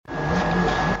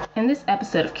In this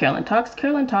episode of Carolyn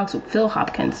Talks with Phil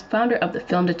Hopkins, founder of The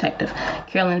Film Detective.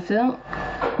 Carolyn and Phil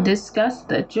discuss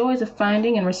the joys of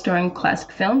finding and restoring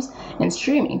classic films and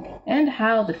streaming, and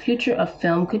how the future of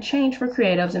film could change for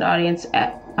creatives and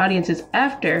audiences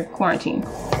after quarantine.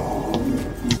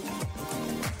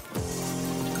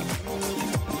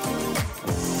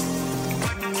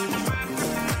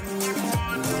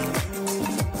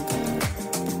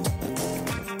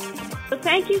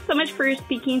 Thank you so much for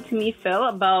speaking to me, Phil,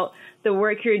 about the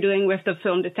work you're doing with The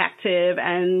Film Detective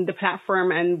and the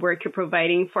platform and work you're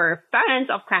providing for fans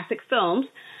of classic films.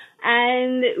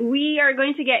 And we're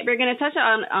going to touch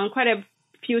on quite a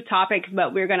few topics,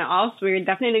 but we're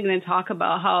definitely going to talk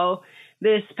about how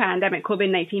this pandemic,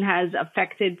 COVID-19, has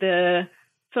affected the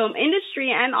film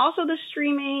industry and also the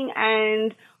streaming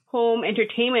and home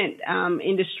entertainment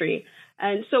industry.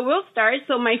 And so we'll start.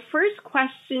 So my first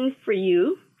question for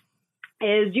you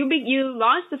is you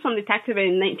launched The Film Detective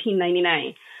in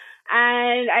 1999.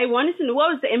 And I wanted to know,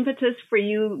 what was the impetus for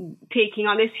you taking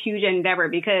on this huge endeavor?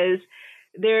 Because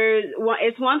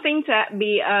it's one thing to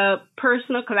be a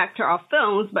personal collector of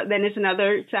films, but then it's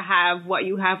another to have what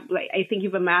you have. Like, I think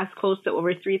you've amassed close to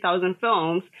over 3,000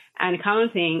 films and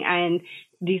counting, and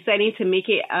deciding to make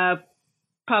it a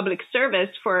public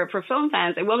service for film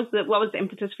fans. And what was the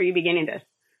impetus for you beginning this?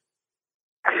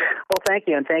 Well, thank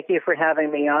you, and thank you for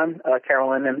having me on,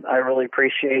 Carolyn, and I really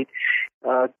appreciate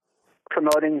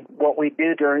promoting what we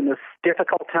do during this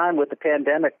difficult time with the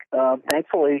pandemic.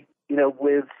 Thankfully,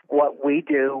 with what we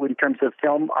do in terms of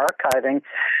film archiving,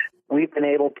 we've been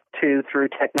able to, through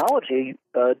technology,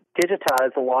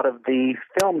 digitize a lot of the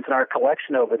films in our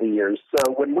collection over the years.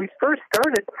 So when we first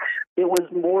started, it was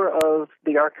more of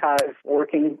the archive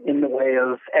working in the way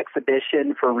of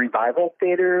exhibition for revival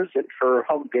theaters and for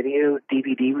home video,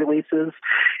 DVD releases.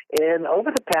 And over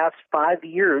the past 5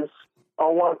 years,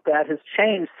 all of that has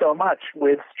changed so much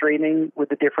with streaming, with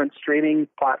the different streaming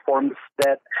platforms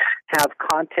that have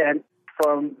content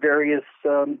from various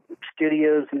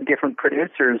studios and different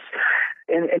producers.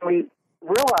 And we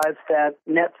realized that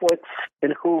Netflix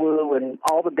and Hulu and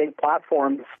all the big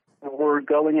platforms were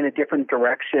going in a different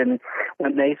direction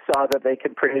when they saw that they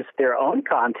could produce their own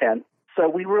content. So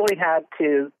we really had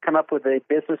to come up with a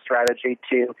business strategy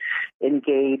to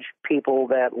engage people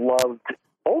that loved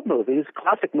old movies,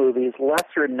 classic movies,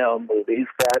 lesser-known movies,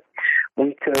 that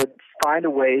we could find a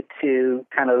way to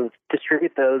kind of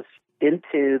distribute those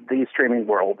into the streaming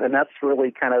world. And that's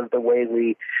really kind of the way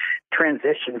we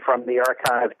transition from the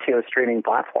archive to a streaming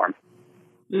platform.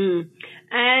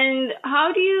 And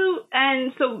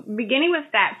so beginning with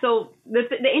that, so the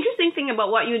interesting thing about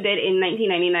what you did in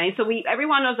 1999, so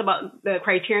everyone knows about the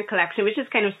Criterion Collection, which is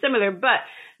kind of similar, but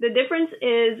the difference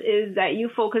is that you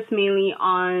focus mainly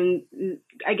on,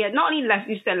 again, not only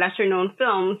you said lesser known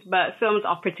films, but films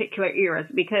of particular eras,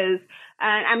 because,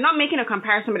 and I'm not making a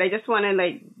comparison, but I just want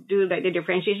to do the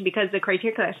differentiation, because the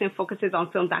Criterion Collection focuses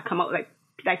on films that came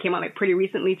out pretty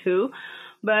recently too.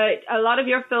 But a lot of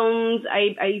your films,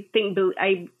 I think,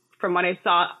 from what I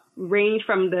saw, range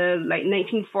from the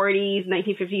 1940s,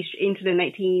 1950s into the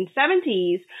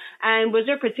 1970s. And was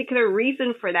there a particular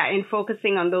reason for that in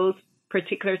focusing on those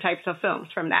particular types of films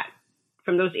from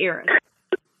those eras?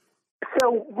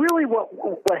 So really what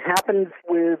happens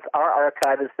with our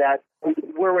archive is that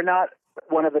we're not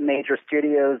one of the major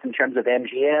studios in terms of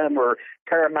MGM or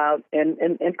Paramount,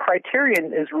 and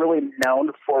Criterion is really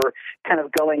known for kind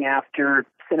of going after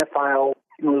cinephile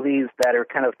movies that are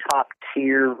kind of top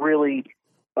tier, really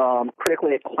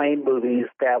critically acclaimed movies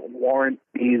that warrant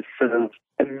these sort of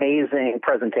amazing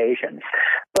presentations.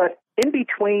 But in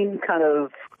between kind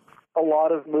of a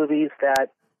lot of movies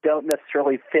that don't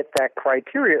necessarily fit that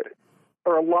criteria,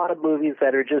 or a lot of movies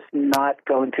that are just not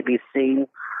going to be seen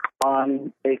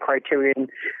on a Criterion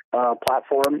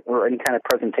platform or any kind of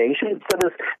presentation. So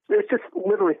there's just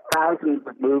literally thousands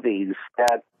of movies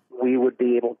that we would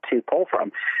be able to pull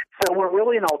from. So we're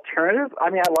really an alternative.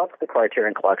 I mean, I love the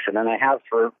Criterion Collection, and I have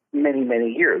for many,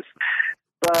 many years.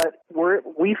 But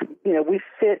we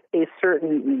fit a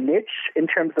certain niche in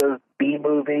terms of B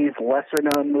movies, lesser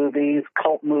known movies,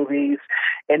 cult movies,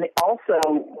 and also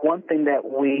one thing that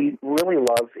we really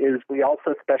love is we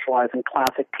also specialize in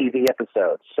classic TV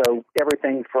episodes. So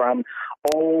everything from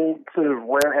old sort of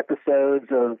rare episodes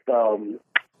of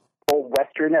old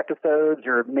Western episodes,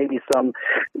 or maybe some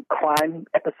crime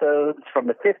episodes from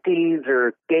the 50s,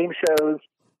 or game shows.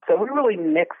 So we really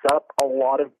mix up a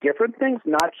lot of different things,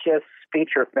 not just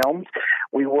feature films.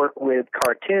 We work with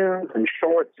cartoons and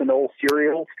shorts and old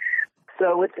serials.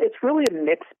 So it's really a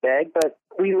mixed bag, but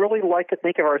we really like to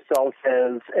think of ourselves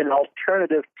as an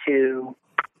alternative to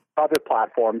other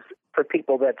platforms for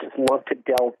people that just love to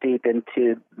delve deep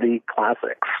into the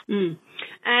classics.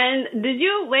 And did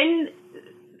you, when,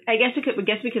 I guess we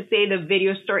could say the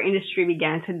video store industry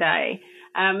began to die.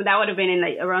 That would have been in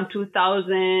around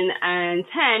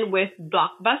 2010 with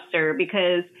Blockbuster,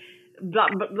 because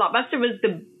Blockbuster was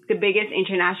the biggest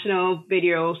international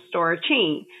video store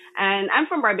chain. And I'm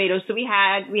from Barbados, so we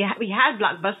had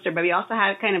Blockbuster, but we also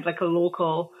had kind of like a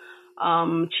local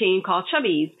chain called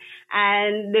Chubby's.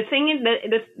 And the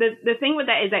thing with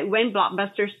that is that when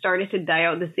Blockbuster started to die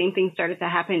out, the same thing started to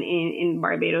happen in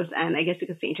Barbados, and I guess you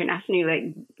could say internationally.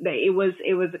 Like it was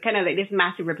kind of like this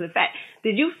massive ripple effect.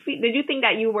 Did you think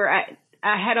that you were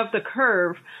ahead of the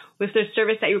curve with the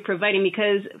service that you're providing?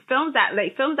 Because films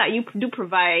that you do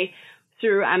provide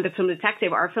through the Film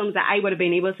Detective are films that I would have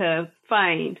been able to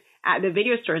find at the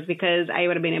video stores, because I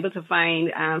would have been able to find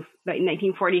like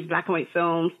 1940s black and white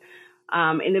films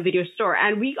in the video store.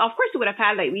 And we would have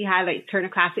had like Turner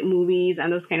Classic Movies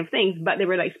and those kind of things, but there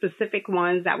were like specific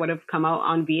ones that would have come out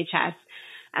on VHS.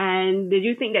 And did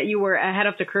you think that you were ahead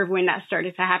of the curve when that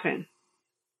started to happen?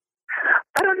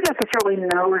 I don't necessarily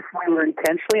know if we were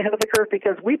intentionally ahead of the curve,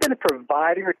 because we've been a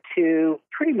provider to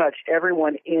pretty much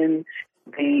everyone in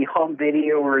the home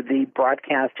video or the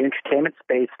broadcast entertainment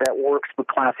space that works with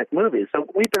classic movies. So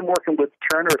we've been working with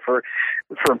Turner for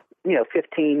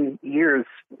 15 years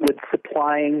with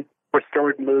supplying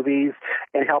restored movies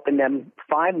and helping them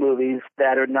find movies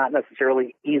that are not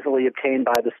necessarily easily obtained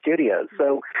by the studios.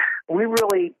 So we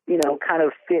really, kind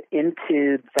of fit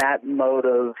into that mode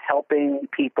of helping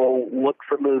people look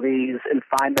for movies and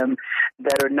find them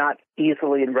that are not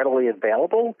easily and readily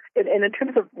available. And in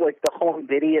terms of like the home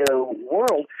video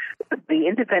world, the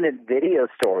independent video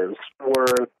stores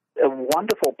were a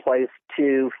wonderful place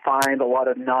to find a lot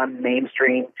of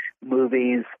non-mainstream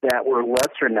movies that were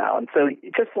lesser known. So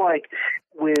just like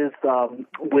with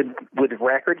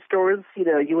record stores,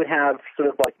 you would have sort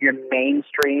of like your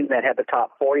mainstream that had the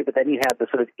top 40, but then you had the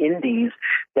sort of indies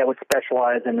that would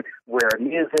specialize in rare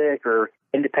music or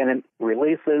independent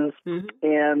releases. Mm-hmm.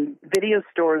 And video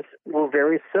stores were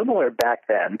very similar back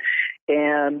then.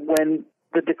 And when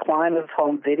the decline of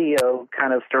home video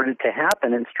kind of started to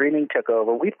happen and streaming took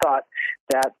over, we thought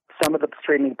that some of the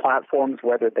streaming platforms,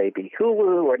 whether they be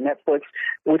Hulu or Netflix,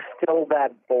 would fill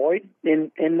that void,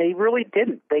 and they really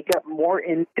didn't. They got more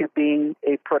into being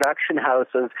a production house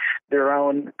of their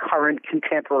own current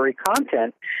contemporary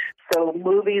content. So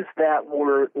movies that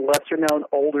were lesser-known,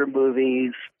 older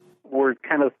movies were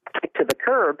kind of kicked to the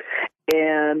curb,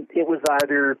 and it was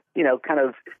either, kind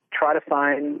of try to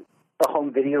find a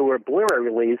home video or Blu-ray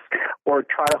release, or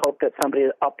try to hope that somebody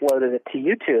uploaded it to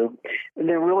YouTube. And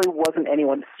there really wasn't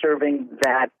anyone serving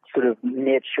that sort of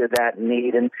niche or that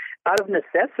need. And out of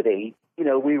necessity,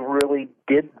 we really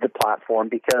did the platform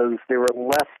because there were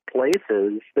less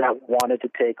places that wanted to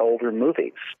take older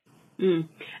movies. Mm.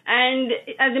 And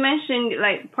as you mentioned,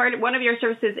 one of your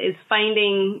services is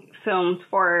finding films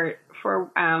for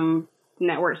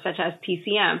networks such as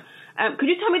TCM. Could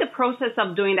you tell me the process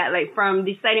of doing that, like from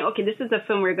deciding, okay, this is the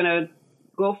film we're going to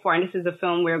go for, and this is the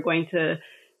film we're going to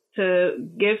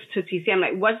give to TCM?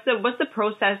 Like, what's the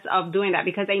process of doing that?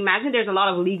 Because I imagine there's a lot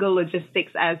of legal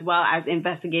logistics as well as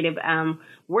investigative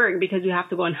work, because you have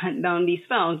to go and hunt down these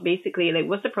films. Basically, like,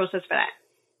 what's the process for that?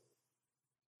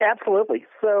 Absolutely.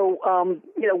 So,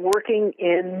 working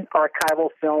in archival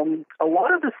film, a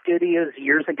lot of the studios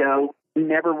years ago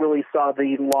never really saw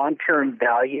the long-term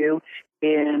value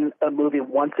in a movie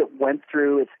once it went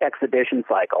through its exhibition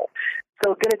cycle.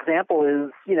 So a good example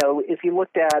is, if you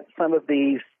looked at some of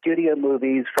the studio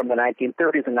movies from the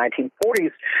 1930s and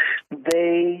 1940s,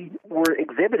 they were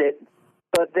exhibited,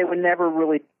 but they were never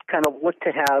really kind of looked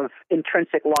to have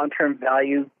intrinsic long-term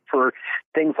value for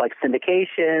things like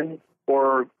syndication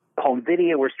or home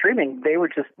video or streaming. They were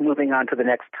just moving on to the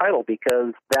next title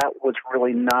because that was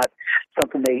really not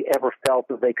something they ever felt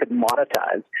that they could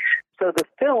monetize. So the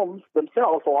films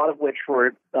themselves, a lot of which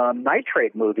were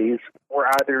nitrate movies, were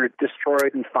either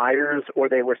destroyed in fires or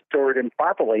they were stored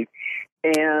improperly.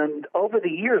 And over the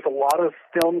years, a lot of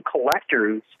film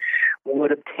collectors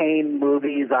would obtain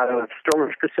movies out of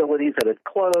storage facilities that had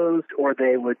closed, or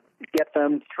they would get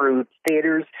them through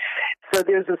theaters. So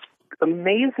there's this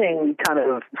amazing kind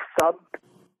of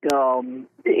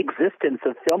existence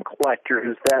of film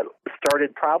collectors that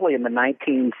started probably in the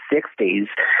 1960s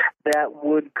that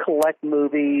would collect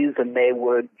movies and they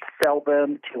would sell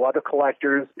them to other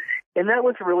collectors. And that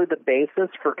was really the basis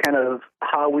for kind of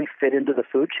how we fit into the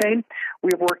food chain.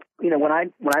 We worked, when I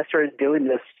started doing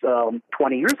this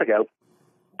 20 years ago,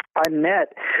 I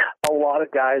met a lot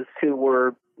of guys who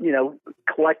were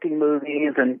collecting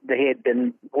movies, and they had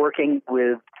been working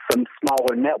with some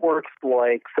smaller networks,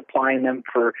 like supplying them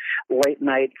for late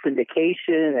night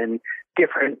syndication and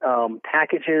different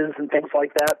packages and things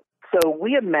like that. So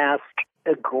we amassed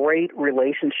a great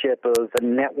relationship of a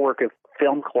network of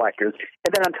film collectors.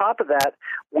 And then on top of that,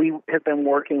 we have been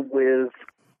working with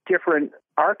different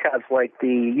archives like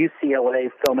the UCLA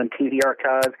Film and TV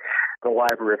Archive, the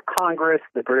Library of Congress,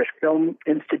 the British Film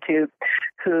Institute,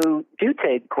 who do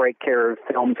take great care of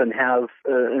films and have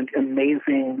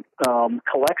amazing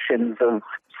collections of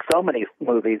so many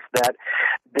movies that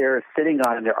they're sitting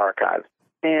on in their archives.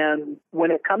 And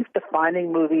when it comes to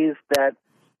finding movies that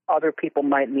other people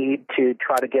might need to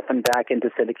try to get them back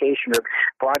into syndication or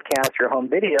broadcast or home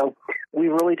video, we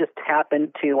really just tap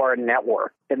into our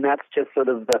network. And that's just sort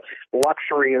of the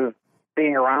luxury of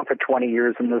being around for 20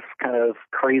 years in this kind of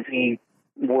crazy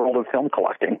world of film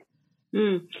collecting.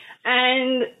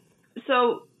 And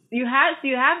so you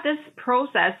have this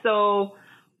process. So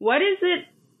what is it?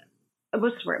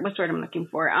 What's the word I'm looking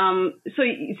for? So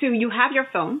you have your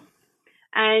film,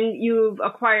 and you've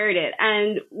acquired it.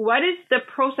 And what is the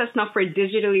process now for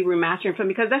digitally remastering film?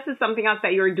 Because this is something else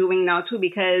that you're doing now too,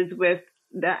 because with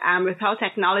how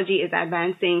technology is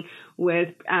advancing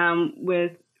I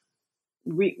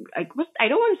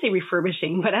don't want to say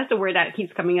refurbishing, but that's the word that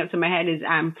keeps coming up to my head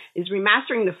is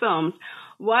remastering the films.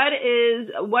 What has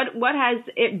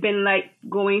it been like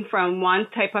going from one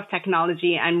type of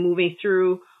technology and moving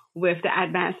through with the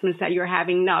advancements that you're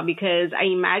having now? Because I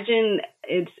imagine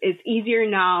it's easier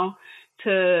now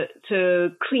to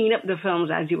clean up the films,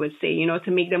 as you would say,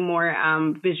 to make them more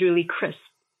visually crisp.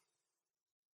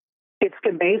 It's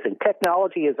amazing.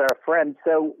 Technology is our friend.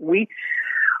 So we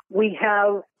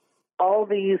have all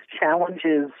these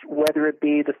challenges, whether it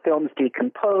be the film's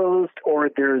decomposed or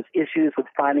there's issues with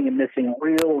finding a missing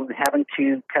reel and having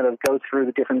to kind of go through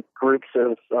the different groups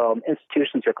of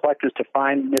institutions or collectors to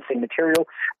find missing material.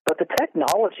 But the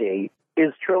technology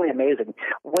is truly amazing.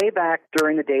 Way back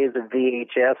during the days of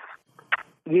VHS,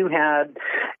 you had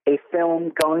a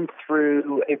film going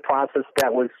through a process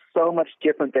that was so much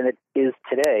different than it is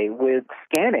today. With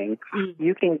scanning,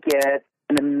 you can get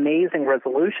an amazing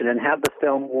resolution and have the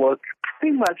film look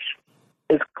pretty much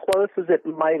as close as it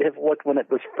might have looked when it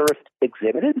was first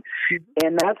exhibited.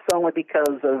 And that's only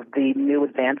because of the new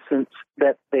advancements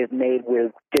that they've made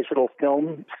with digital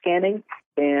film scanning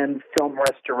and film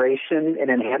restoration and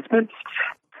enhancements.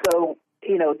 So,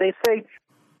 they say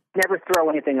never throw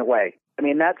anything away. I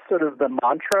mean, that's sort of the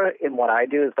mantra in what I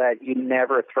do, is that you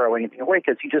never throw anything away,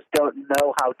 because you just don't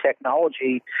know how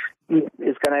technology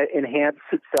is going to enhance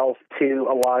itself to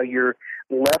allow your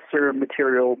lesser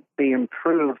material be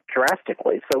improved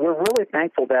drastically. So we're really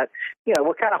thankful that,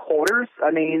 we're kind of hoarders.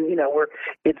 I mean,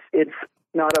 it's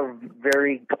not a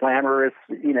very glamorous,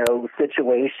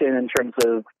 situation in terms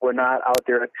of we're not out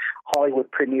there at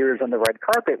Hollywood premieres on the red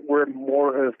carpet. We're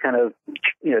more of kind of,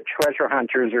 treasure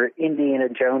hunters or Indiana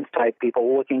Jones type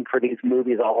people looking for these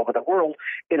movies all over the world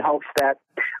in hopes that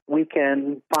we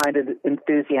can find an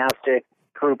enthusiastic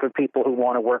group of people who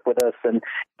want to work with us and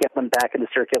get them back into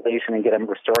circulation and get them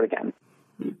restored again.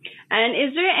 And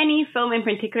is there any film in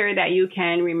particular that you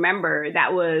can remember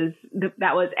that was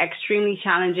extremely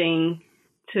challenging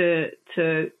to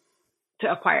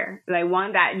acquire, like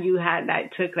one that you had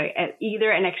that took like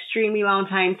either an extremely long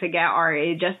time to get,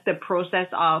 or just the process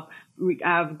of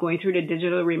going through the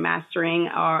digital remastering,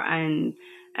 and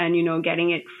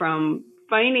getting it from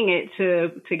finding it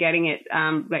to getting it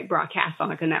like broadcast on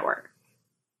like a network?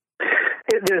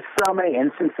 There's so many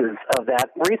instances of that.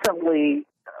 Recently,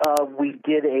 we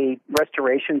did a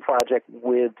restoration project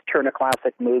with Turner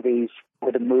Classic Movies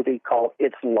with a movie called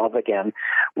It's Love Again,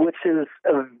 which is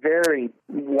a very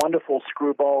wonderful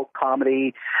screwball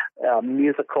comedy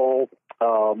musical.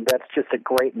 That's just a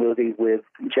great movie with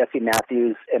Jesse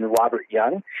Matthews and Robert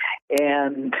Young.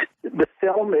 And the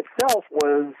film itself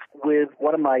was with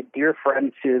one of my dear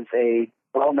friends who's a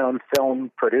well-known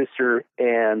film producer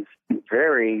and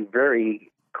very,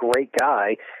 very great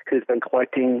guy who's been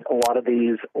collecting a lot of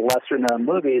these lesser-known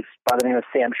movies by the name of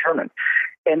Sam Sherman.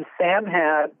 And Sam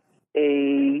had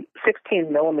a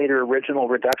 16-millimeter original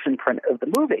reduction print of the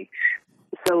movie.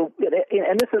 So,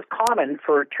 and this is common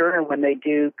for Turner when they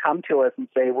do come to us and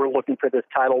say, we're looking for this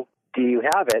title, do you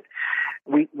have it?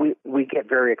 We get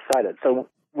very excited. So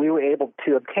we were able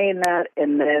to obtain that,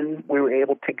 and then we were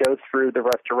able to go through the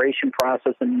restoration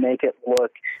process and make it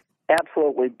look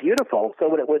absolutely beautiful. So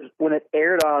when it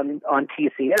aired on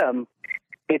TCM,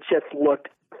 it just looked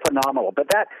phenomenal. But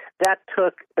that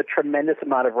took a tremendous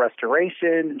amount of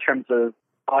restoration in terms of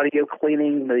audio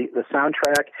cleaning the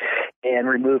soundtrack and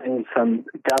removing some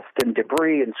dust and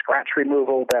debris and scratch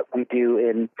removal that we do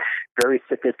in very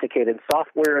sophisticated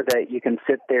software that you can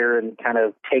sit there and kind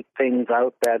of take things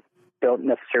out that don't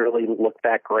necessarily look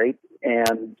that great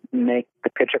and make the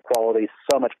picture quality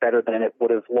so much better than it would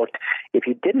have looked if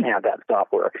you didn't have that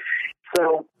software.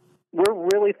 So we're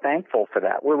really thankful for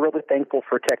that. We're really thankful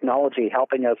for technology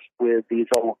helping us with these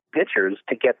old pictures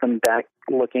to get them back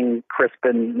looking crisp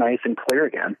and nice and clear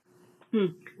again.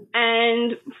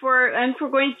 And for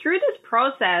going through this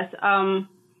process, I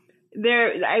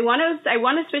want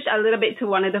to switch a little bit to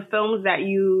one of the films that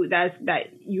you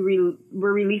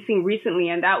were releasing recently,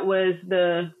 and that was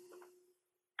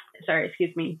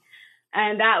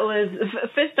and that was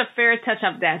Fist of Fair, Touch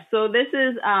of Death. So this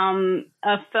is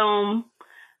a film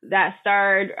that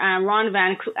starred Ron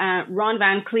Van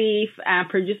Cleef,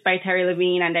 produced by Terry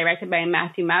Levine and directed by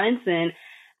Matthew Mallinson.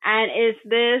 And it's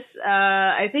this,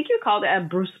 I think you called it a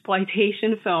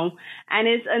Bruceploitation film. And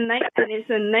it's a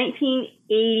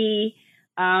 1980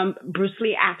 Bruce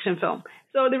Lee action film.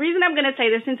 So the reason I'm going to tie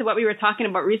this into what we were talking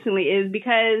about recently is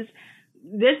because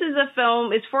this is a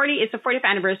film, it's the 40th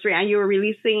anniversary, and you were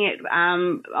releasing it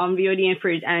on VOD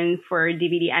and for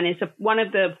DVD. And it's one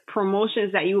of the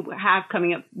promotions that you have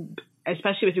coming up,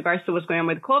 especially with regards to what's going on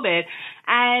with COVID.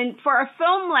 And for a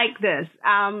film like this,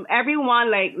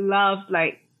 everyone loves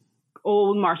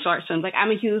old martial arts films. I'm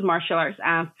a huge martial arts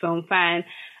film fan.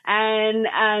 And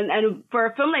for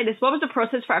a film like this, what was the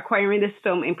process for acquiring this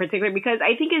film in particular? Because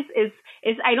I think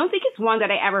I don't think it's one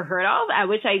that I ever heard of,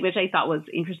 which I thought was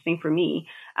interesting for me.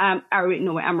 No,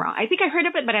 I'm wrong. I think I heard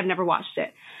of it, but I've never watched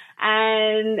it.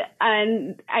 And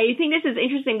I think this is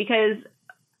interesting because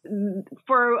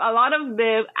for a lot of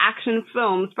the action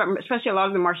films, especially a lot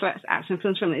of the martial arts action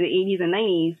films from the 80s and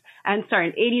 90s,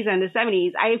 80s and the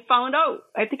 70s, I found out,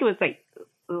 I think it was end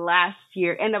of last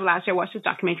year, I watched this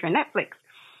documentary on Netflix.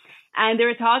 And they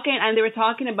were talking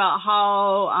about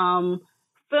how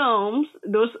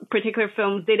those particular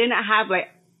films, they didn't have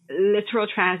literal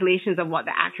translations of what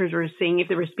the actors were saying if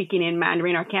they were speaking in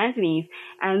Mandarin or Cantonese,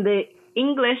 and the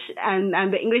English and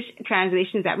the English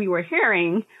translations that we were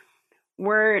hearing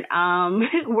weren't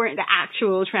the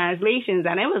actual translations,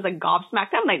 and it was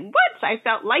gobsmacked. I'm like, what? I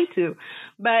felt lied to.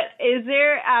 But is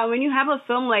there when you have a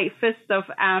film like Fist of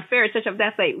Fair, Touch of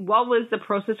Death, what was the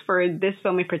process for this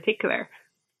film in particular?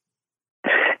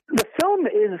 The film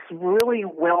is really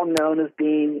well known as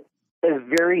being a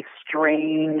very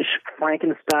strange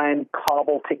Frankenstein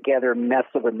cobbled together mess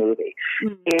of a movie.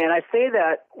 And I say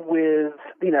that with,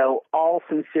 all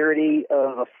sincerity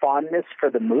of a fondness for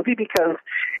the movie, because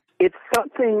it's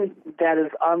something that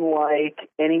is unlike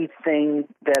anything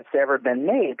that's ever been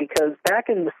made. Because back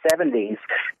in the 70s,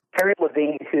 Terry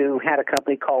Levine, who had a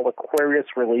company called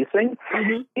Aquarius Releasing,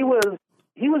 he was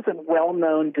a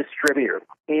well-known distributor,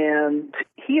 and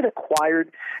he had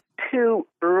acquired two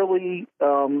early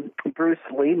Bruce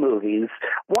Lee movies,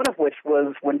 one of which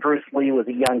was when Bruce Lee was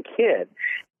a young kid.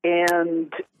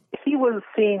 And he was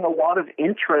seeing a lot of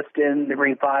interest in the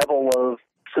revival of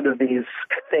sort of these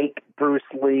fake Bruce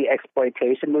Lee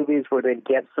exploitation movies where they'd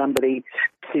get somebody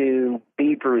to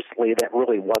be Bruce Lee that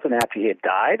really wasn't after he had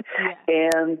died. Yeah.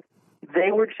 And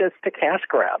they were just a cash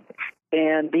grab.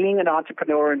 And being an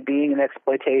entrepreneur and being an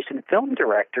exploitation film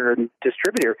director and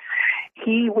distributor,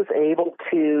 he was able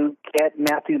to get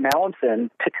Matthew Mallinson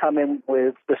to come in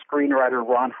with the screenwriter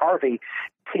Ron Harvey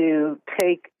to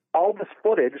take all this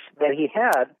footage that he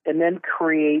had and then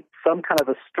create some kind of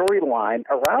a storyline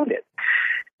around it.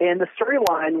 And the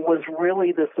storyline was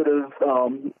really the sort of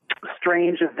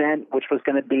strange event, which was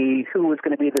going to be who was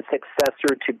going to be the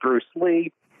successor to Bruce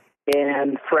Lee.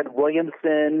 And Fred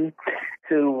Williamson,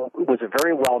 who was a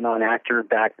very well-known actor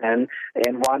back then,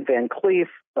 and Ron Van Cleef,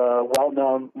 a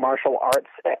well-known martial arts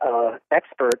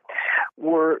expert,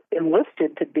 were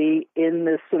enlisted to be in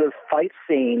this sort of fight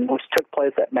scene which took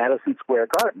place at Madison Square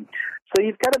Garden. So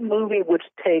you've got a movie which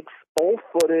takes old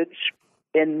footage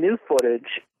and new footage,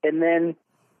 and then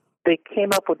they came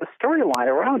up with a storyline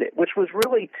around it, which was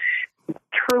really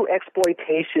true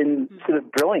exploitation sort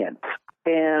of brilliance.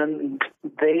 And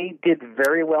they did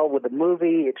very well with the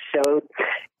movie. It showed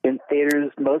in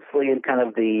theaters, mostly in kind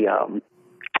of the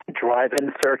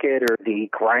drive-in circuit or the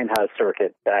grindhouse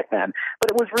circuit back then.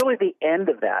 But it was really the end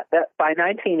of that. By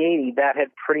 1980, that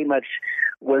had pretty much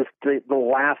was the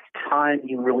last time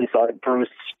you really saw a Bruce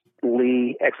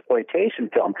Lee exploitation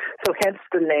film. So hence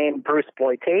the name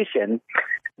Bruceploitation.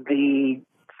 The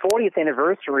 40th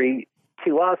anniversary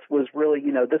to us was really,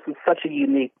 this is such a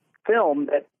unique film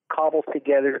that cobbles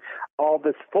together all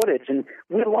this footage, and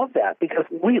we love that because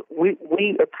we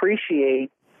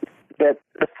appreciate that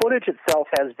the footage itself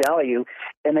has value,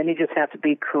 and then you just have to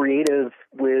be creative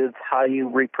with how you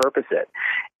repurpose it.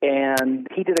 And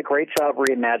he did a great job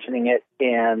reimagining it.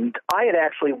 And I had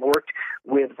actually worked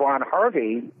with Ron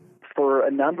Harvey for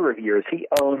a number of years. He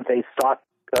owns a stock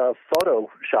photo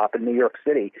shop in New York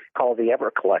City called the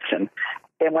Everett Collection.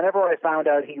 And whenever I found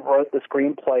out he wrote the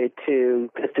screenplay to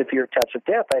Fist of Fear, Touch of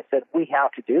Death, I said, we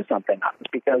have to do something on this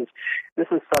because this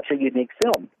is such a unique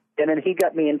film. And then he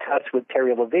got me in touch with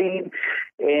Terry Levine,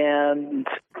 and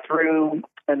through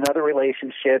another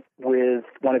relationship with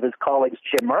one of his colleagues,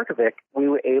 Jim Markovic, we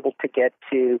were able to get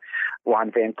to Ron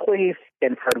Van Cleef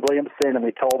and Fred Williamson, and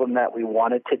we told them that we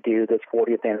wanted to do this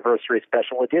 40th anniversary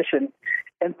special edition.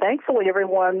 And thankfully,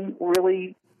 everyone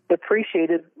really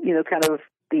appreciated, kind of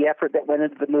the effort that went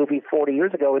into the movie 40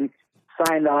 years ago and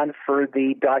signed on for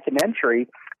the documentary,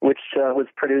 which was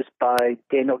produced by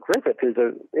Daniel Griffith, who's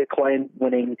an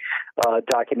acclaim-winning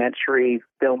documentary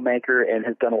filmmaker and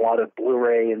has done a lot of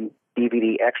Blu-ray and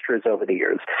DVD extras over the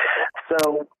years.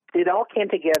 So it all came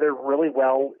together really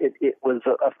well. It was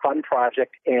a fun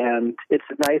project, and it's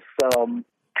a nice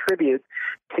tribute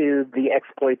to the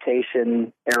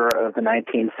exploitation era of the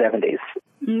 1970s.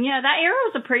 Yeah, that era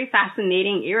was a pretty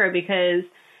fascinating era because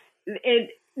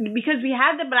we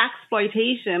had the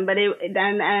blaxploitation, but it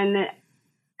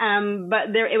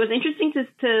was interesting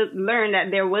to learn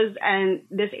that there was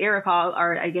this era called,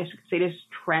 or I guess you could say this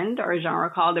trend or genre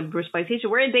called the Bruceploitation,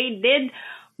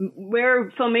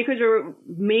 where filmmakers were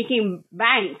making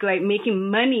bank, like making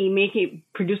money,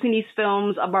 producing these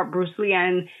films about Bruce Lee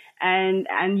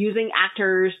and using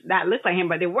actors that looked like him,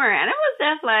 but they weren't. And it was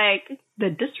just like the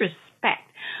disrespect.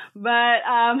 But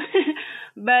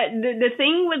but the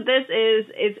thing with this is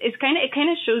it kind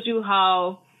of shows you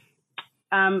how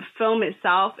film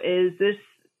itself is this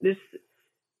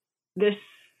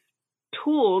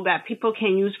tool that people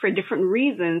can use for different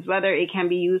reasons, whether it can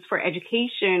be used for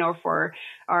education or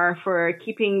for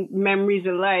keeping memories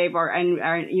alive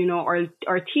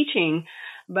or teaching.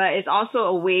 But it's also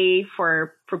a way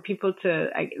for people to,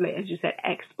 as you said,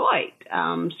 exploit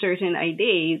certain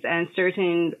ideas and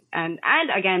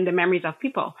again the memories of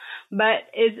people. But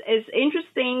it's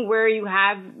interesting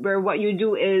where what you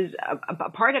do is a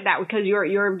part of that, because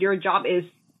your job is,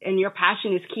 and your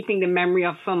passion is keeping the memory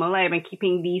of film alive and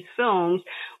keeping these films,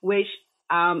 which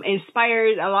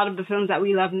inspired a lot of the films that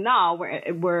we love now,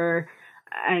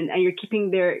 and you're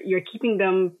keeping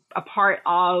them a part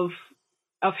of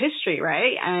history,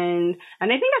 right? And I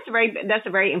think that's a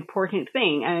very important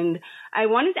thing. And I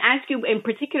wanted to ask you in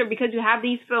particular, because you have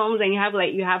these films and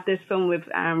you have this film with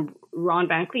Ron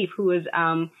Van Cleef,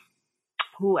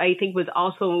 who I think was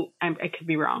also, I could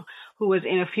be wrong, who was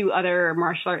in a few other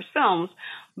martial arts films.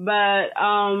 But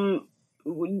for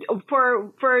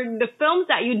the films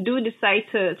that you do decide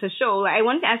to show, I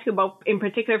wanted to ask you about, in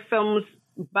particular, films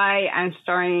by and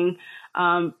starring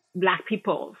Black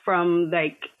people from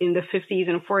like in the 50s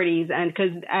and 40s, and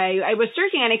because I was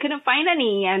searching and I couldn't find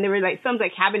any, and there were like films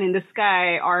like Cabin in the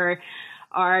Sky or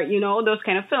those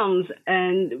kind of films.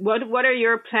 And what are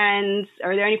your plans?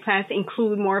 Are there any plans to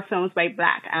include more films by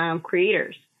Black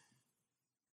creators?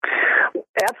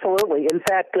 Absolutely. In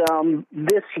fact,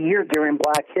 this year during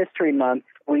Black History Month,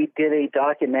 we did a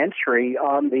documentary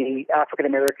on the African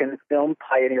American film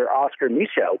pioneer Oscar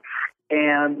Micheaux.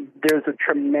 And there's a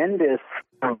tremendous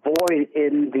void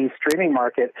in the streaming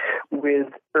market with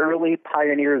early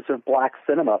pioneers of Black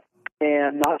cinema,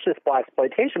 and not just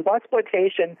blaxploitation.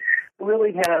 Blaxploitation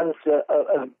really has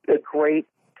a great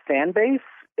fan base,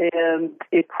 and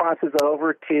it crosses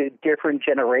over to different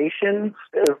generations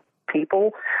of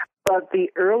people. But the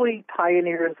early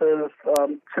pioneers of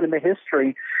cinema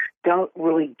history don't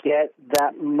really get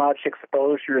that much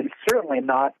exposure, and certainly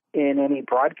not in any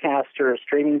broadcaster or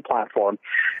streaming platform.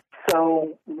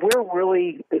 So we're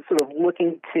really sort of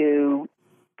looking to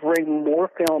bring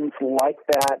more films like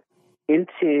that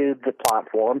into the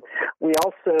platform. We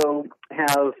also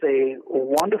have a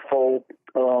wonderful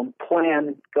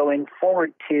plan going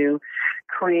forward to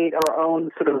create our own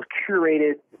sort of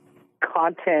curated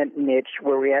content niche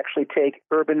where we actually take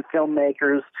urban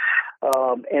filmmakers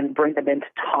and bring them in to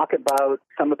talk about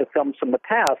some of the films from the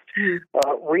past.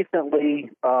 Recently,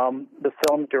 the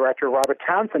film director Robert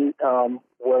Townsend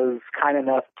was kind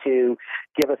enough to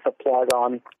give us a plug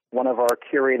on one of our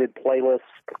curated playlists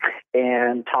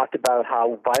and talked about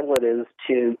how vital it is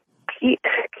to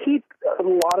keep a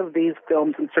lot of these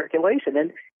films in circulation.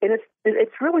 And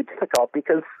it's really difficult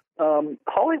because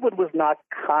Hollywood was not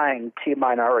kind to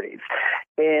minorities.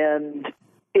 And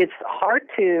it's hard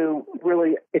to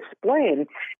really explain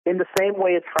in the same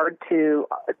way it's hard to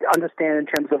understand in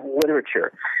terms of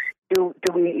literature. do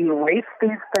we erase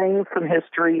these things from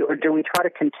history, or do we try to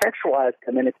contextualize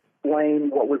them and explain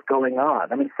what was going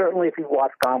on? I mean, certainly if you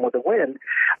watch Gone with the Wind,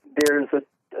 there's a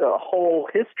whole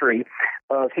history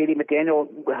of Hattie McDaniel,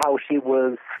 how she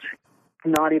was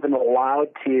not even allowed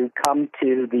to come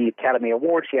to the Academy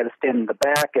Awards. She had to stand in the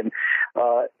back, and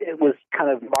it was kind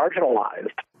of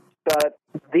marginalized. But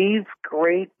these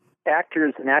great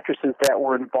actors and actresses that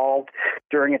were involved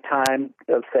during a time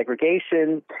of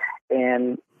segregation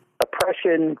and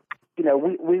oppression, you know,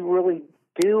 we really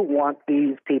do want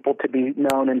these people to be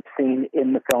known and seen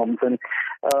in the films, and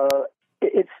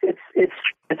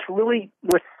it's really,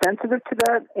 we're sensitive to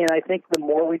that, and I think the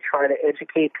more we try to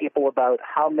educate people about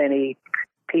how many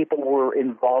people were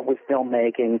involved with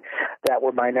filmmaking that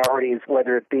were minorities,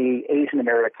 whether it be Asian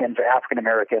Americans or African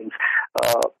Americans,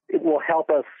 it will help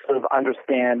us sort of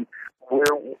understand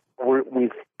where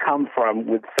we've come from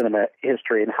with cinema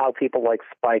history and how people like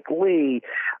Spike Lee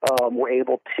were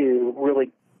able to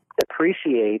really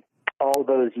appreciate all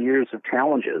those years of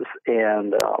challenges,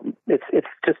 and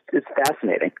it's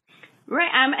fascinating. Right,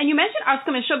 and you mentioned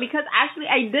Oscar Micheaux, because actually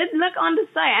I did look on the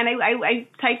site and I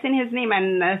typed in his name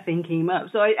and nothing came up.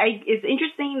 So it's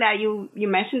interesting that you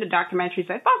mentioned the documentary.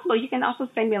 So if possible, you can also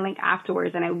send me a link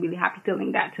afterwards, and I would be happy to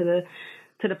link that to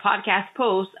the podcast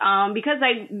post. Because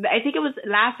I think it was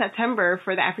last September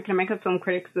for the African American Film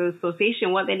Critics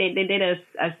Association. What they did a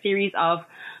series of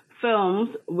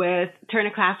films with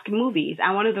Turner Classic Movies,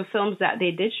 and one of the films that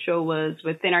they did show was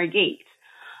Within Our Gates.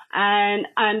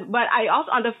 But I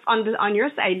also on your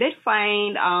site I did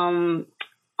find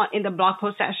in the blog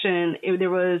post section there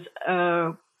was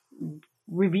a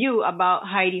review about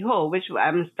Heidi Ho, which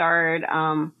starred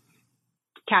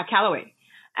Cab Calloway,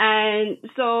 and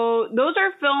so those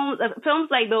are films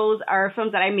like those are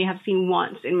films that I may have seen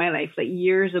once in my life, like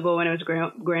years ago when I was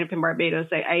growing up in Barbados.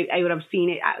 I would have seen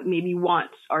it maybe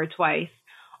once or twice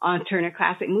on Turner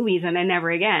Classic Movies, and then never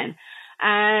again.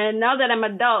 And now that I'm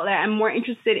adult, I'm more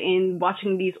interested in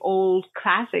watching these old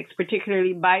classics,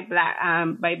 particularly by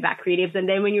black creatives. And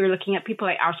then when you're looking at people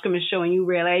like Oscar Micheaux, and you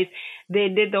realize they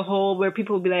did the whole where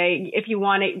people would be like, if you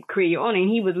want to create your own,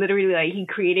 and he was literally like, he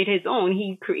created his own.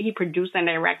 He produced and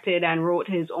directed and wrote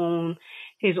his own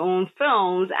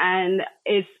films. And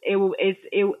it's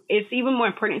even more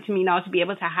important to me now to be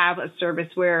able to have a service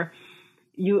where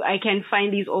I can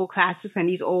find these old classics and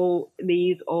these old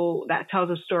that tells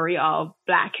a story of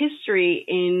Black history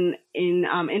in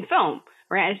film,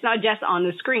 right? It's not just on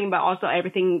the screen, but also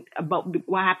everything about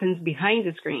what happens behind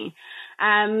the screen.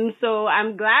 So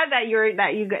I'm glad that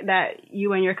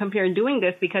you and your company are doing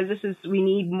this, because we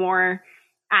need more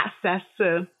access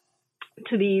to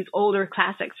these older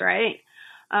classics, right?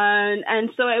 And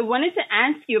so I wanted to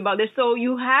ask you about this. So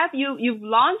you've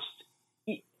launched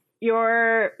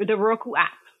the Roku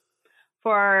app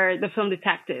for the Film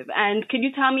Detective, and could you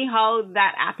tell me how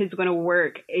that app is going to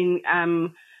work in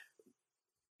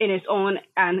its own,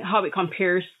 and how it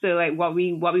compares to like what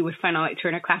we would find on like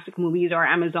Turner Classic Movies or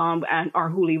Amazon or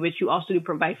Hulu, which you also do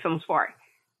provide films for?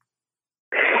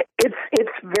 It's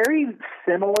very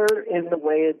similar in the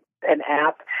way an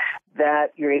app that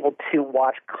you're able to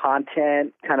watch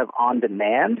content kind of on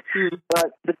demand.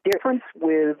 But the difference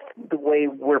with the way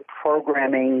we're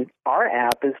programming our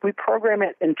app is we program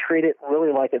it and treat it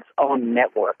really like its own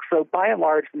network. So by and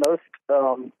large, most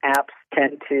apps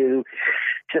tend to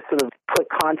just sort of put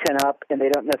content up and they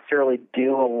don't necessarily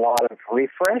do a lot of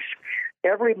refresh.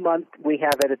 Every month we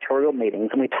have editorial meetings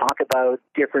and we talk about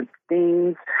different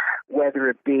themes, whether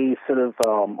it be sort of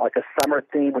like a summer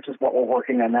theme, which is what we're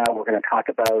working on now. We're going to talk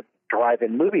about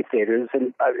drive-in movie theaters,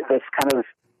 and that's kind of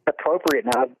appropriate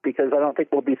now because I don't think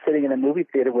we'll be sitting in a movie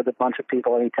theater with a bunch of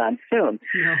people anytime soon.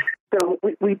 Yeah. So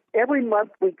we every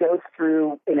month we go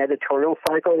through an editorial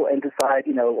cycle and decide,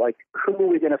 like who are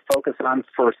we going to focus on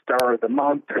for Star of the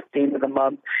Month or Theme of the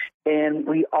Month, and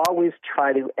we always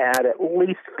try to add at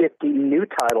least 50 new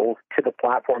titles to the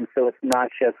platform so it's not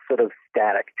just sort of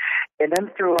static. And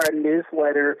then through our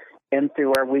newsletter and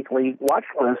through our weekly watch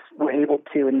list, we're able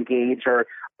to engage our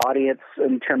audience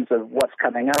in terms of what's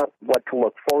coming up, what to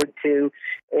look forward to.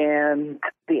 And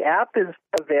the app is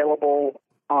available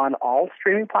on all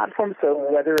streaming platforms, so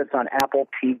whether it's on Apple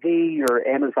TV or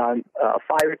Amazon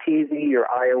Fire TV or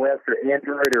iOS or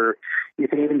Android, or you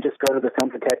can even just go to the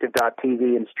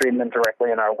filmdetective.tv and stream them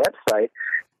directly on our website.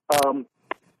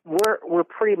 We're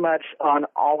pretty much on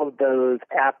all of those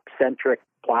app-centric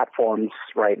platforms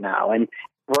right now, and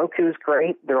Roku's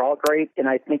great. They're all great. And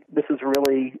I think this is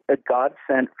really a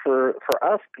godsend for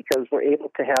us because we're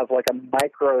able to have like a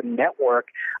micro network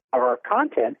of our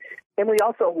content. And we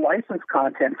also license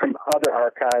content from other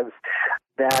archives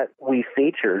that we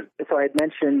feature. So I had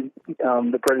mentioned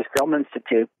the British Film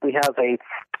Institute. We have a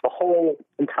whole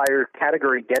entire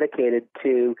category dedicated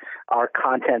to our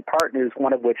content partners,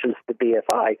 one of which is the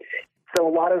BFI. So a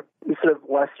lot of sort of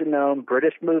lesser-known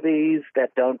British movies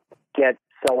that don't get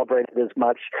celebrated as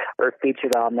much are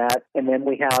featured on that. And then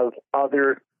we have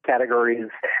other categories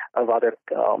of other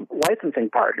licensing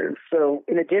partners. So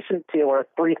in addition to our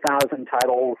 3,000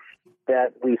 titles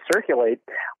that we circulate,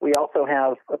 we also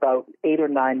have about 8 or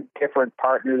 9 different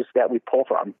partners that we pull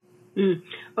from.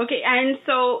 Okay, and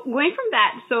so going from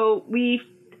that,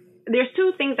 there's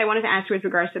 2 things I wanted to ask with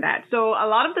regards to that. So a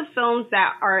lot of the films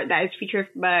that is featured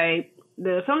by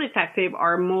the Film Detective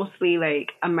are mostly like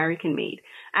American made,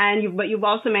 but you've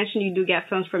also mentioned you do get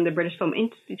films from the British Film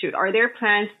Institute. Are there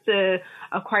plans to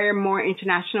acquire more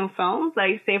international films,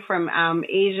 like say from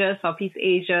Asia, Southeast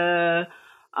Asia,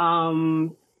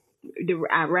 the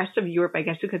rest of Europe, I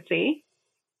guess you could say?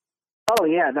 Oh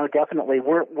yeah, no, definitely.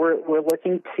 We're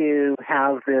looking to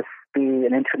have this be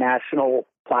an international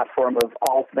platform of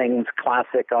all things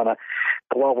classic on a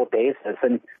global basis,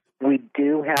 and we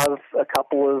do have a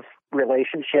couple of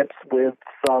relationships with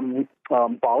some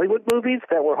Bollywood movies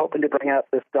that we're hoping to bring out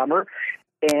this summer,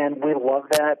 and we love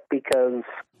that because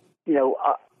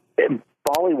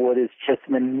Bollywood is just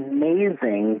an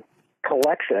amazing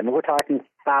collection. We're talking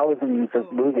thousands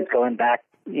of movies going back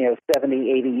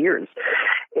 70, 80 years.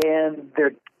 And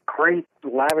they're great,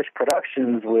 lavish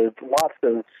productions with lots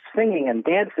of singing and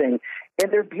dancing,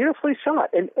 and they're beautifully shot.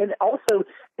 And also,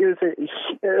 there's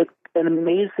an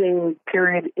amazing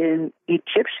period in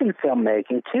Egyptian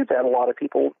filmmaking, too, that a lot of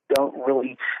people don't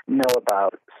really know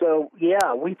about. So,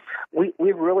 yeah, we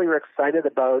really are excited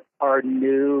about our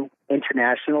new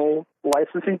international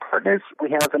licensing partners.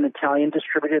 We have an Italian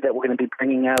distributor that we're going to be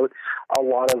bringing out a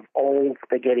lot of old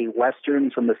spaghetti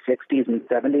westerns from the 60s and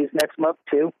 70s next month,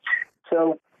 too.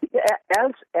 So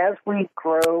as we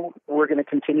grow, we're going to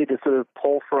continue to sort of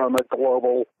pull from a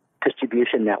global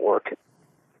distribution network.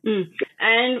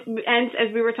 And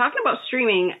as we were talking about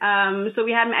streaming, so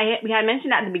we had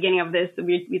mentioned at the beginning of this,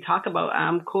 we talked about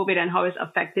COVID and how it's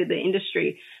affected the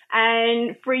industry.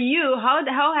 And for you,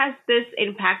 how has this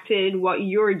impacted what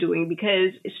you're doing?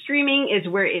 Because streaming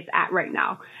is where it's at right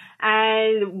now.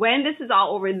 And when this is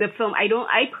all over,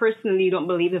 I personally don't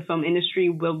believe the film industry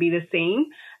will be the same.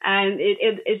 And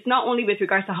it's not only with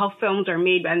regards to how films are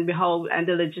made and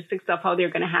the logistics of how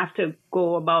they're going to have to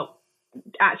go about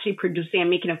actually producing and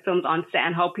making the films on set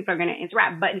and how people are going to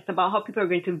interact, but it's about how people are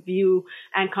going to view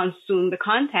and consume the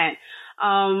content.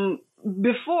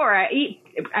 Before,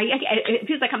 it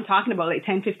feels like I'm talking about like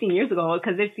 10, 15 years ago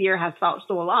because this year has felt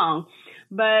so long.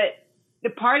 But the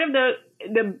part of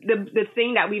the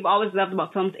thing that we've always loved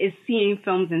about films is seeing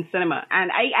films in cinema.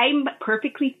 And I'm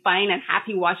perfectly fine and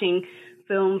happy watching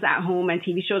films at home and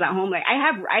TV shows at home. Like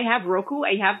I have Roku.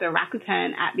 I have the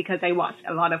Rakuten app because I watch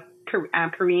a lot of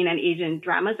Korean and Asian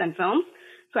dramas and films.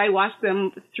 So I watch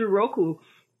them through Roku.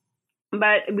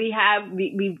 But we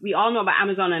all know about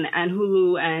Amazon and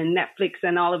Hulu and Netflix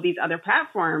and all of these other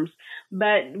platforms.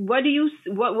 But what do you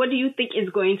think is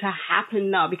going to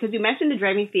happen now? Because you mentioned the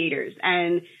driving theaters,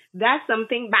 and that's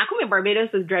something back home in Barbados,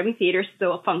 the driving theater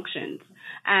still functions.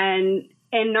 And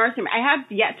in North America, I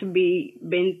have yet to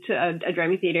been to a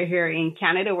driving theater here in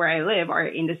Canada where I live or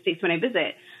in the States when I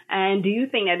visit. And do you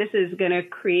think that this is going to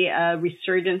create a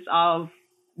resurgence of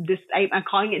this? I'm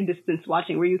calling it distance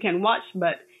watching, where you can watch,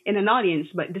 but in an audience,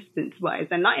 but distance-wise,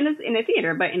 and not in a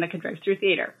theater, but in like a drive-through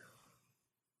theater.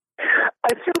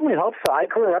 I certainly hope so. I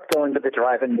grew up going to the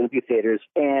drive-in movie theaters,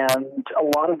 and a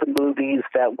lot of the movies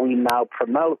that we now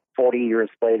promote 40 years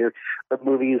later are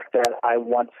movies that I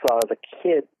once saw as a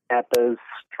kid at those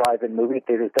drive-in movie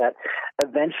theaters that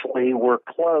eventually were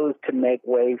closed to make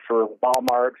way for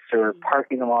Walmarts or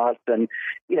parking lots. And,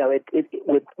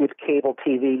 with cable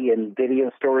TV and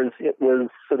video stores, it was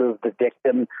sort of the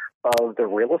victim of the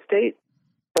real estate.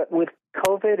 But with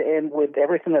COVID and with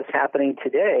everything that's happening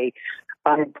today,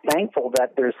 I'm thankful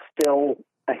that there's still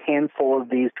a handful of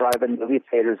these drive-in movie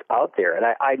theaters out there. And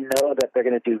I know that they're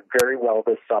going to do very well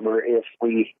this summer if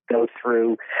we go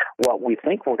through what we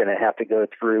think we're going to have to go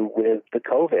through with the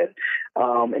COVID.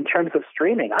 In terms of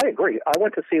streaming, I agree. I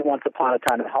went to see Once Upon a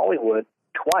Time in Hollywood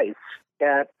twice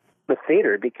at the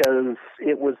theater because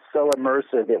it was so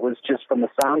immersive. It was just from the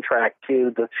soundtrack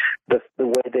to the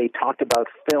way they talked about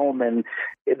film and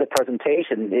the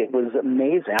presentation. It was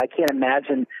amazing. I can't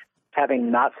imagine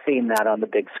having not seen that on the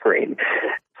big screen.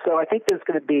 So I think there's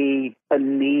going to be a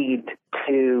need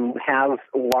to have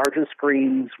larger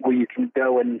screens where you can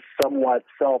go and somewhat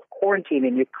self-quarantine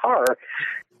in your car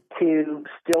to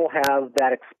still have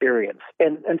that experience.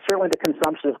 And certainly the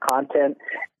consumption of content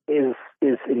is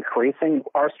increasing.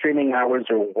 Our streaming hours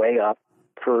are way up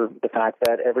for the fact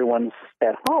that everyone's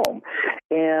at home.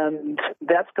 And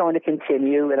that's going to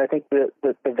continue. And I think the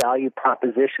value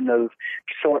proposition of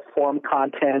short-form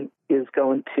content is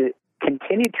going to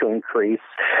continue to increase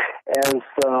as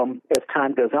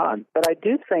time goes on. But I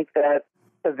do think that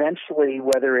eventually,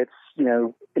 whether it's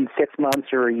in 6 months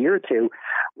or a year or two,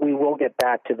 we will get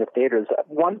back to the theaters.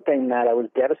 One thing that I was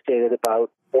devastated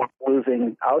about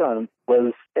losing out on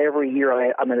was every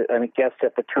year I'm a guest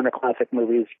at the Turner Classic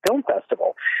Movies Film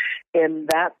Festival, and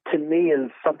that to me is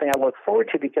something I look forward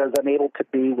to because I'm able to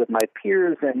be with my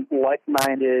peers and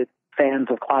like-minded fans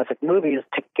of classic movies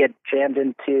to get jammed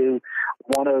into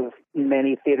one of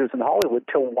many theaters in Hollywood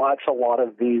to watch a lot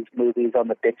of these movies on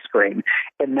the big screen.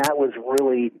 And that was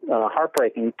really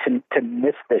heartbreaking to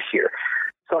miss this year.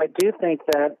 So I do think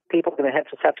that people are going to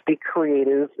just have to be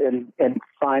creative and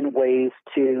find ways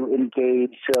to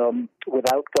engage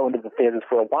without going to the theaters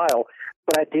for a while.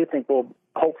 But I do think we'll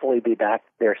hopefully be back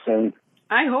there soon.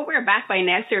 I hope we're back by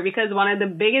next year because one of the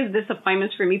biggest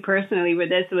disappointments for me personally with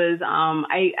this was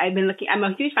I've been looking. I'm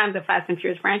a huge fan of the Fast and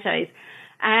Furious franchise,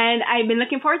 and I've been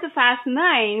looking forward to Fast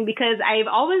 9 because I've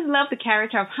always loved the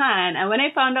character of Han. And when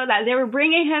I found out that they were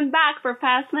bringing him back for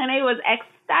Fast 9, I was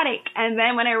ecstatic. And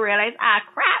then when I realized,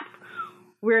 crap,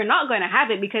 we're not going to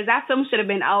have it because that film should have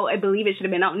been out. I believe it should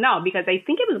have been out now because I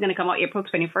think it was going to come out April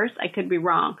 21st. I could be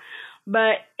wrong.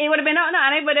 But it would have been out now,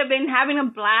 and I would have been having a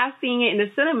blast seeing it in the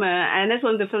cinema. And this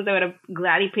one's the films I would have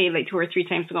gladly paid like 2 or 3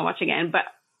 times to go watch again. But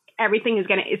everything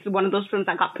it's one of those films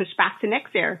that got pushed back to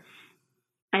next year.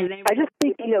 And then I just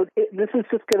think, this is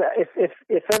just going to,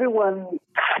 if everyone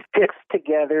sticks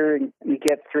together and you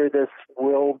get through this,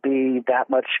 we'll be that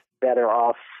much better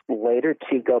off later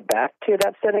to go back to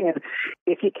that setting. And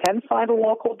if you can find a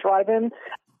local drive-in,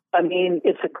 I mean,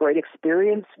 it's a great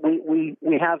experience. We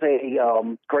have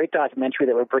a great documentary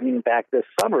that we're bringing back this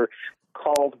summer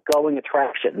called Going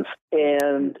Attractions,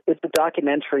 and it's a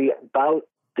documentary about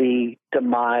the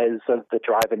demise of the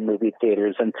drive-in movie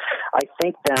theaters. And I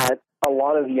think that a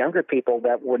lot of younger people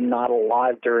that were not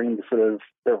alive during the sort of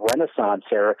the Renaissance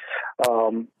era,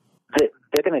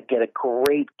 they're going to get a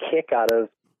great kick out of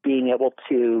being able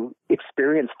to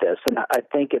experience this. And I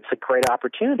think it's a great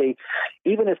opportunity,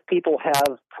 even if people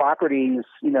have properties,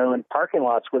 in parking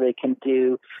lots where they can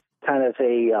do kind of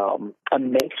a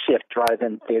makeshift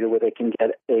drive-in theater where they can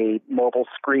get a mobile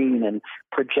screen and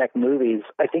project movies.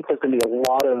 I think there's going to be a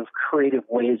lot of creative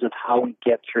ways of how we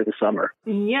get through the summer.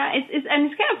 Yeah, it's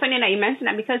kind of funny that you mentioned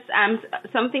that because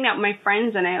something that my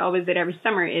friends and I always did every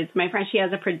summer is my friend, she has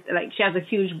a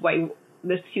huge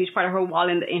this huge part of her wall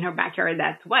in her backyard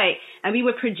that's white, and we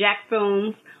would project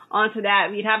films onto that.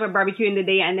 We'd have a barbecue in the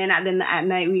day, and then at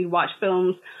night we'd watch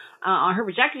films on her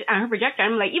projector.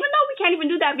 I'm like, even though we can't even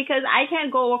do that because I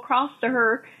can't go across to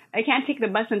her, I can't take the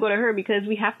bus and go to her because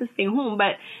we have to stay home.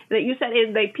 But like you said,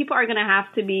 is like people are gonna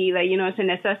have to be like, it's a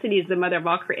necessity. Is the mother of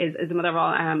all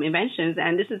inventions,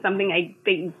 and this is something I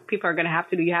think people are gonna have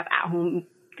to do. You have at-home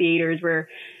theaters where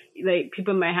like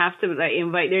people might have to like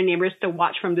invite their neighbors to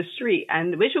watch from the street,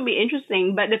 and which will be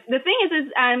interesting. But the thing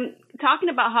is talking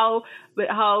about how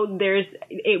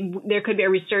there could be a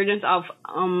resurgence of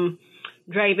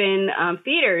drive-in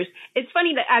theaters. It's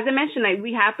funny that, as I mentioned, like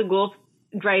we have the Gulf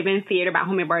drive-in theater back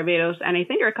home in Barbados, and I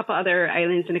think there are a couple other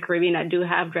islands in the Caribbean that do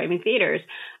have drive-in theaters.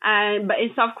 But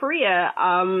in South Korea,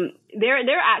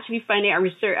 they're actually finding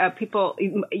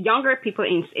younger people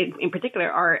in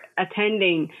particular are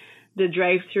attending the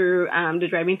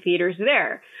drive-in theaters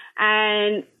there.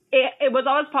 And it was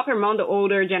always popular among the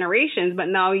older generations, but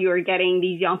now you're getting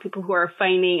these young people who are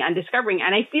finding and discovering.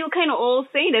 And I feel kind of old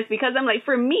saying this because I'm like,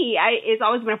 for me, it's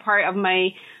always been a part of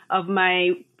my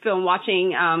film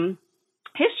watching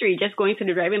history, just going to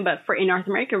the drive-in. But in North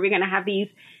America, we're going to have these.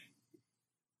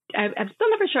 I'm still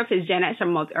never sure if it's Gen X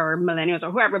or millennials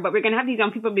or whoever, but we're going to have these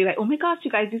young people be like, oh my gosh,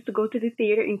 you guys used to go to the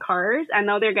theater in cars, and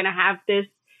now they're going to have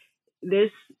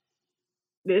this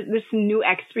new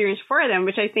experience for them,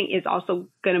 which I think is also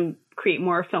going to create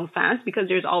more film fans because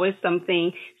there's always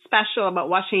something special about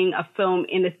watching a film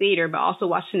in the theater, but also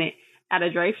watching it at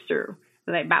a drive-thru.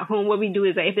 Like back home, what we do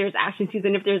is that if there's action scenes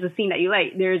and if there's a scene that you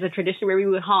like, there's a tradition where we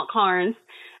would honk horns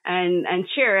and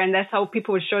cheer, and that's how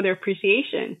people would show their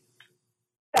appreciation.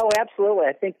 Oh, absolutely.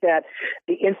 I think that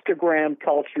the Instagram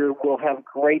culture will have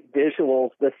great visuals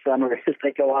this summer as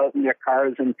they go out in their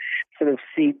cars and sort of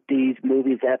see these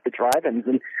movies at the drive-ins.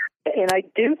 And I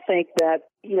do think that,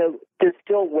 there's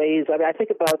still ways. I mean, I think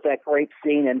about that great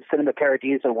scene in Cinema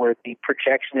Paradiso where the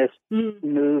projectionist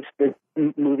moves the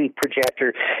movie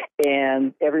projector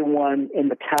and everyone in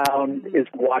the town is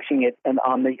watching it and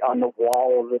on the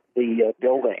wall of the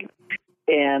building.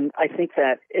 And I think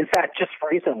that, in fact, just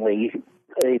recently,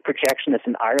 a projectionist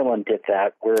in Ireland did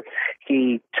that, where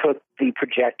he took the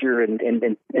projector and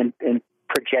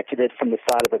projected it from the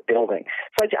side of a building.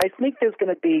 So I think there's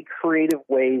going to be creative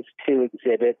ways to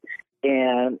exhibit,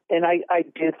 and I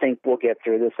do think we'll get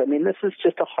through this. I mean, this is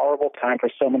just a horrible time for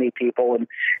so many people, and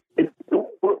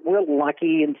we're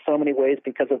lucky in so many ways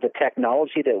because of the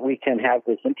technology that we can have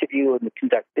this interview and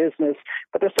conduct business,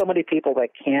 but there's so many people that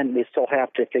can't. We still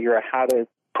have to figure out how to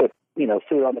put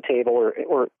food on the table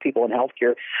or people in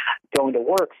healthcare going to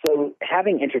work. So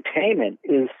having entertainment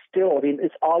is still,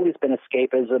 it's always been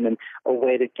escapism and a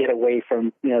way to get away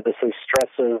from, the sort of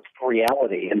stress of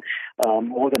reality. And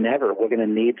more than ever, we're going to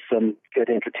need some good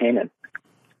entertainment.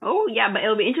 Oh, yeah, but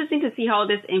it'll be interesting to see how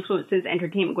this influences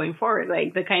entertainment going forward.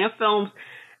 Like the kind of films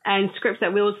and scripts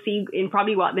that we'll see in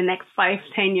probably the next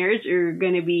 5-10 years are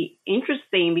going to be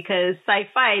interesting because the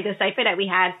sci-fi that we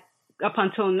had up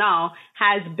until now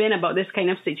has been about this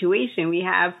kind of situation. We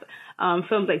have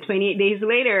films like 28 Days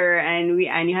Later, and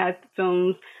you have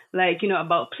films like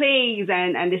about plagues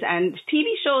and TV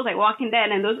shows like Walking Dead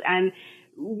and those, and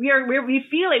we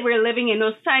feel like we're living in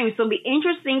those times. So it'll be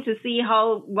interesting to see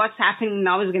how what's happening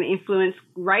now is going to influence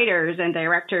writers and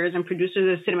directors and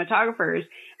producers and cinematographers,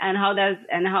 and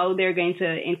how they're going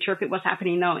to interpret what's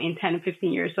happening now in 10 and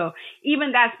 15 years. So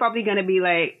even that's probably going to be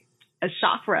like a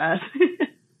shock for us.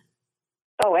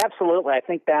 Oh, absolutely. I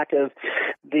think back of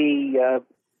the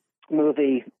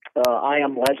movie I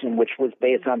Am Legend, which was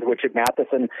based on the Richard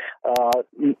Matheson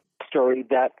story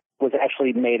that was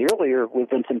actually made earlier with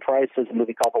Vincent Price as a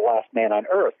movie called The Last Man on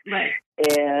Earth. Right.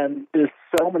 And there's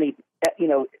so many,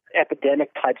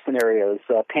 epidemic type scenarios,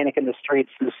 Panic in the Streets.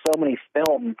 There's so many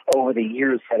films over the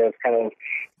years that have kind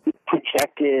of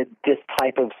projected this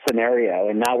type of scenario,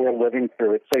 and now we're living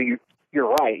through it. So you're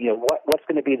right. What's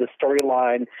going to be the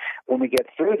storyline when we get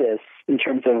through this in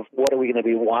terms of what are we going to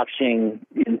be watching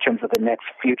in terms of the next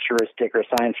futuristic or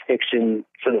science fiction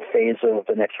sort of phase of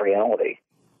the next reality?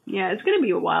 Yeah, it's going to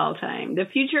be a wild time. The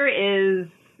future is,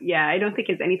 I don't think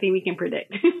it's anything we can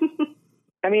predict.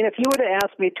 I mean, if you would have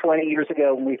asked me 20 years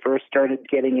ago when we first started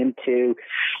getting into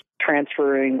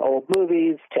transferring old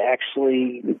movies to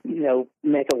actually,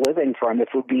 make a living from, if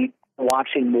we'd be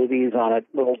watching movies on a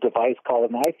little device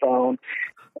called an iPhone,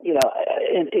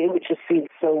 it would just seem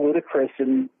so ludicrous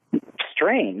and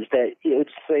strange that it would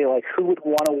say, like, who would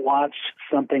want to watch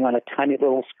something on a tiny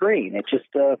little screen? It just,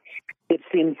 it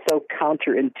seems so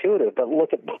counterintuitive, but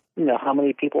look at, how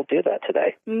many people do that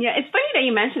today. Yeah, it's funny that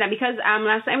you mentioned that because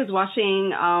last time I was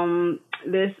watching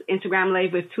this Instagram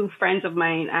Live with two friends of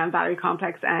mine, Valerie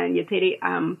Complex and Yetede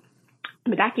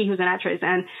Badaki, who's an actress,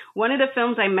 and one of the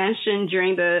films I mentioned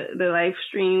during the live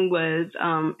stream was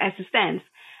Existence.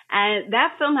 And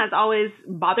that film has always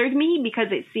bothered me because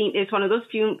it's one of those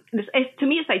to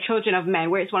me, it's like Children of Men,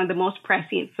 where it's one of the most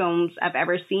prescient films I've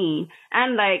ever seen.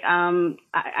 And like,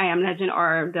 I Am Legend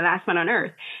or The Last Man on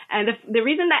Earth. And the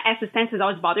reason that Existence has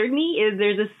always bothered me is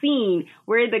there's a scene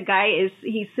where the guy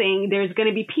he's saying there's going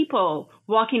to be people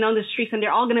walking on the streets and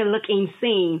they're all going to look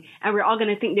insane. And we're all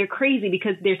going to think they're crazy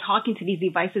because they're talking to these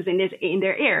devices in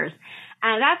their ears.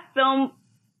 And that film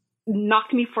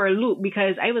knocked me for a loop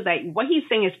because I was like, what he's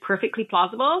saying is perfectly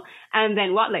plausible. And then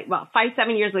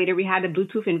 5-7 years later, we had the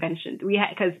Bluetooth invention.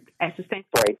 Because Existence,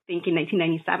 I think, in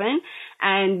 1997,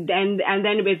 and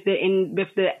then with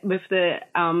the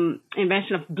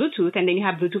invention of Bluetooth, and then you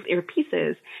have Bluetooth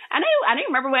earpieces. And I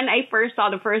remember when I first saw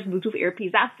the first Bluetooth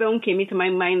earpiece, that film came into my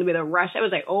mind with a rush. I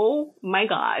was like, oh my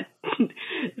God.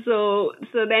 So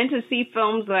then to see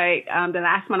films like The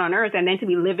Last Man on Earth, and then to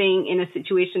be living in a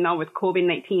situation now with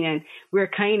COVID-19, and we're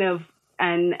kind of,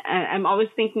 and I'm always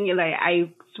thinking, like,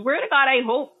 I swear to God, I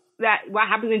hope that what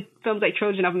happens in films like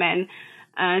Children of Men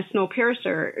and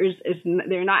Snowpiercer is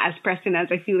they're not as prescient as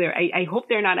I feel there. I hope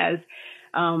they're not as,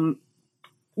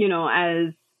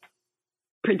 as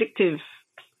predictive.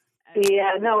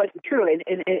 Yeah, no, it's true.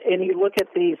 And you look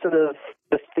at the sort of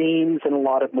the themes in a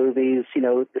lot of movies,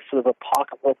 the sort of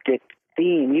apocalyptic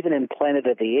theme, even in Planet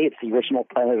of the Apes, the original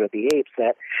Planet of the Apes,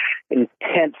 that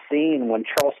intense scene when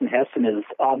Charlton Heston is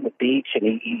on the beach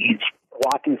and he's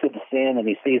walking through the sand and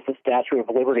he sees the Statue of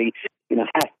Liberty,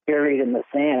 half buried in the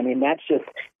sand. I mean, that just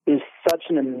is such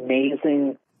an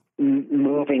amazing,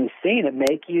 moving scene and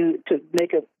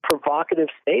make a provocative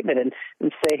statement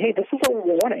and say, hey, this is a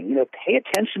warning. You know, pay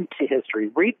attention to history,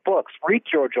 read books, read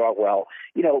George Orwell.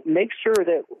 You know, make sure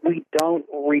that we don't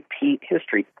repeat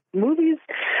history. Movies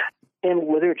and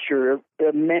literature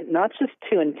are meant not just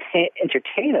to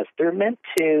entertain us; they're meant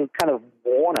to kind of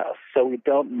warn us so we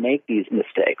don't make these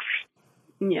mistakes.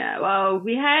 Yeah, well,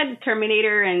 we had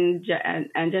Terminator and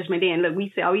Judgment Day, and look,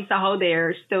 we saw how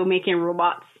they're still making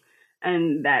robots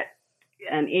and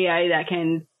AI that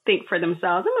can think for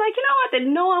themselves. I'm like, you know what? Did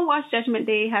no one watch Judgment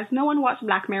Day? Has no one watched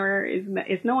Black Mirror?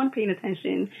 Is no one paying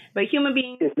attention? But human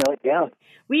beings,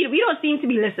 we don't seem to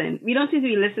be listening. We don't seem to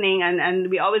be listening, and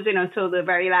we always wait until the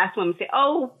very last one. We say,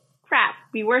 oh crap,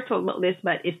 we were told about this,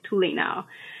 but it's too late now.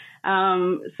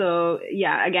 So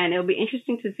yeah, again, it'll be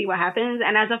interesting to see what happens.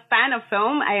 And as a fan of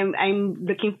film, I'm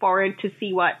looking forward to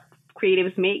see what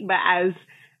creatives make. But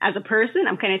as a person,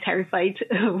 I'm kind of terrified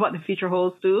of what the future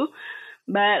holds too.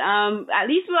 But at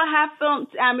least we'll have films.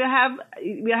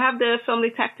 We'll have the Film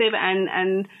Detective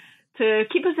and to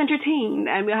keep us entertained.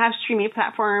 And we'll have streaming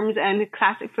platforms and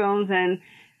classic films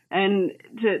and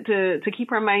to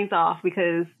keep our minds off,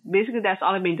 because basically that's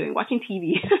all I've been doing, watching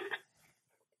TV.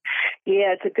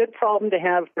 Yeah, it's a good problem to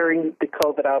have during the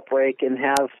COVID outbreak, and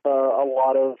have a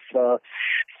lot of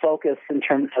focus in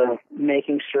terms of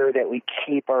making sure that we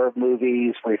keep our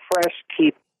movies refreshed,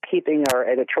 keeping our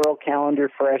editorial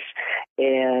calendar fresh,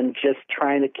 and just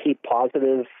trying to keep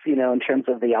positive, you know, in terms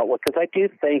of the outlook. Because I do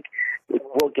think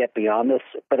we'll get beyond this,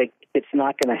 but it's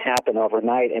not going to happen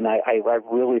overnight. And I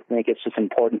really think it's just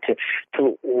important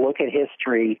to look at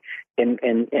history and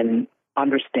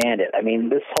understand it. I mean,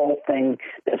 this whole thing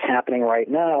that's happening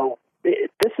right now,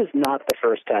 this is not the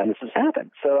first time this has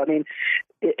happened. So, I mean,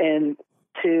 and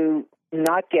to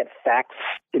not get facts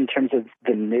in terms of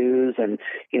the news and,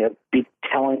 you know, be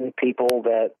telling people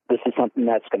that this is something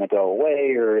that's going to go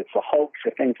away or it's a hoax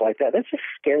or things like that, that's just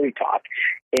scary talk.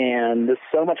 And there's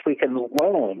so much we can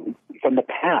learn from the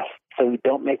past so we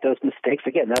don't make those mistakes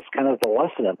again. That's kind of the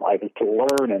lesson in life, is to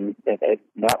learn and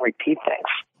not repeat things.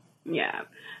 Yeah.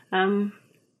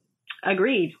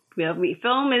 Agreed.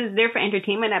 Film is there for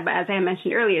entertainment, but as I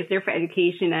mentioned earlier, it's there for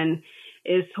education, and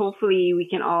is hopefully we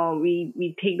can all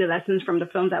we take the lessons from the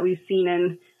films that we've seen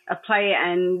and apply it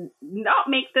and not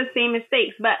make the same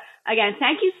mistakes. But again,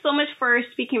 thank you so much for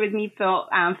speaking with me, Phil.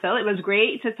 Phil, it was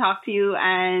great to talk to you,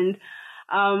 and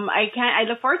I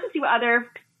look forward to see what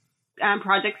other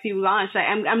projects you launch.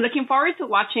 I'm looking forward to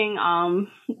watching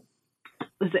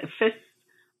was it Fist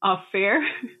of Fear?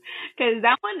 Because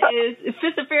that one is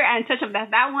Fist of Fear and Touch of Death.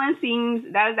 That one seems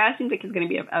like it's going to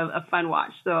be a fun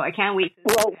watch. So I can't wait.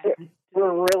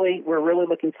 We're really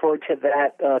looking forward to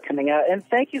that coming out. And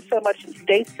thank you so much.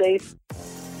 Stay safe.